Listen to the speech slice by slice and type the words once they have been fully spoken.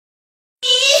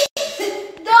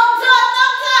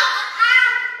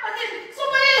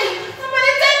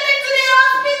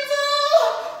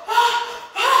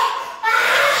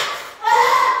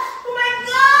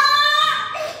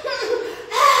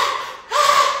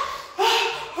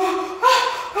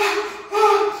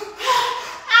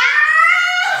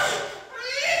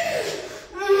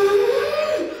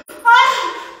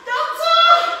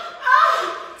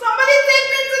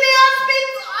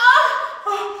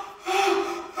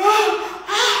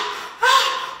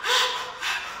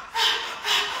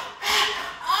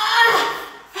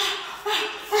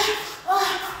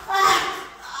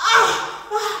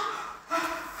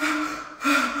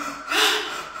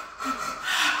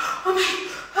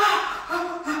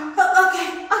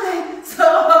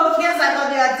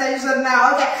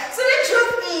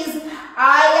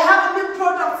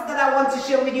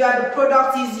the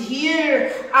product is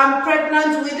here. I'm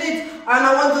pregnant with it and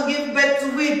I want to give birth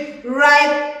to it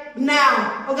right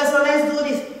now. Okay, so let's do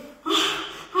this.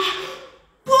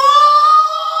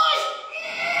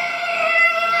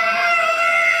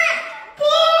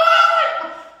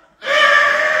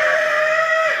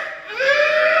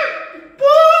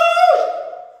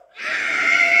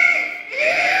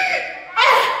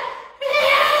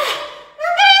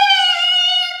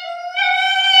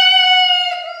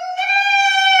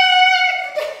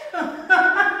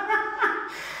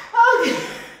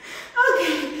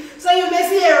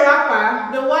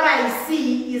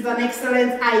 An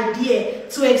excellent idea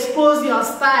to expose your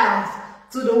styles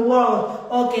to the world.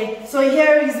 Okay, so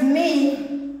here is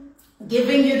me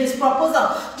giving you this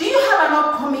proposal. Do you have an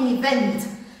upcoming event?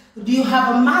 Do you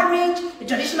have a marriage, a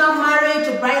traditional marriage,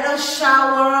 a bridal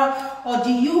shower, or do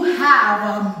you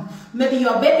have maybe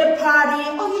your birthday party,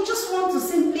 or you just want to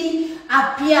simply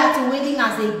appear at a wedding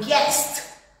as a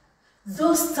guest?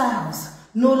 Those styles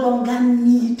no longer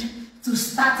need to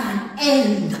start and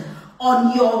end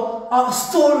on your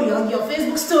story, on your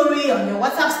Facebook story, on your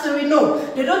WhatsApp story. No,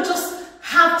 they don't just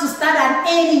have to start and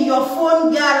end in your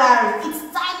phone gallery. It's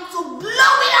time to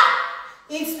blow it up.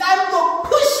 It's time to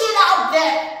push it out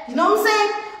there. You know what I'm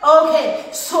saying?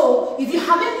 Okay, so if you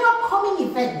have any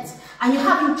upcoming events and you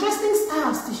have interesting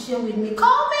styles to share with me,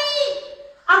 call me.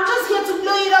 I'm just here to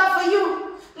blow it up for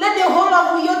you. Let the whole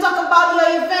of you talk about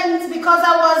your events because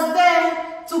I was there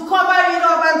to cover it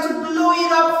up and to blow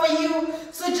it up for you.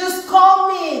 So just call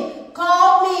me.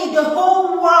 Call me. The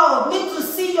whole world need to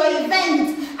see your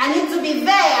event. I need to be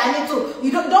there. I need to.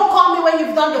 You don't call me when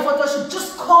you've done the photo shoot.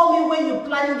 Just call me when you're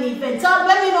planning the event.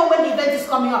 Let me know when the event is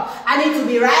coming up. I need to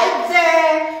be right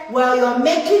there while you're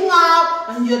making up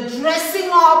and you're dressing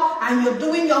up and you're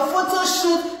doing your photo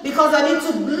shoot, because I need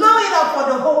to blow it up for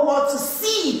the whole world to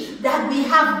see that we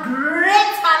have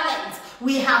great talent.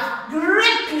 We have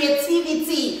great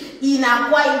creativity in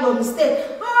Akwa Ibom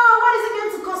State. Oh, what is it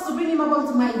going to cost to bring Ima-obong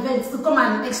to my events, to come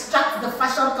and extract the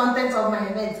fashion content of my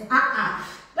events?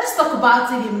 Let's talk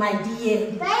about it in my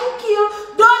DM. Thank you.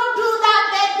 Don't do that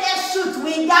birthday shoot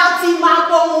without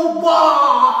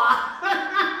Ima-obong.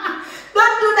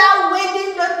 Don't do that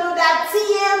wedding. Don't do that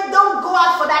TM. Don't go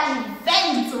out for that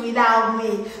event without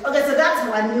me. Okay, so that's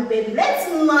my new baby. Let's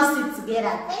nurse it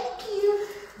together. Thank you.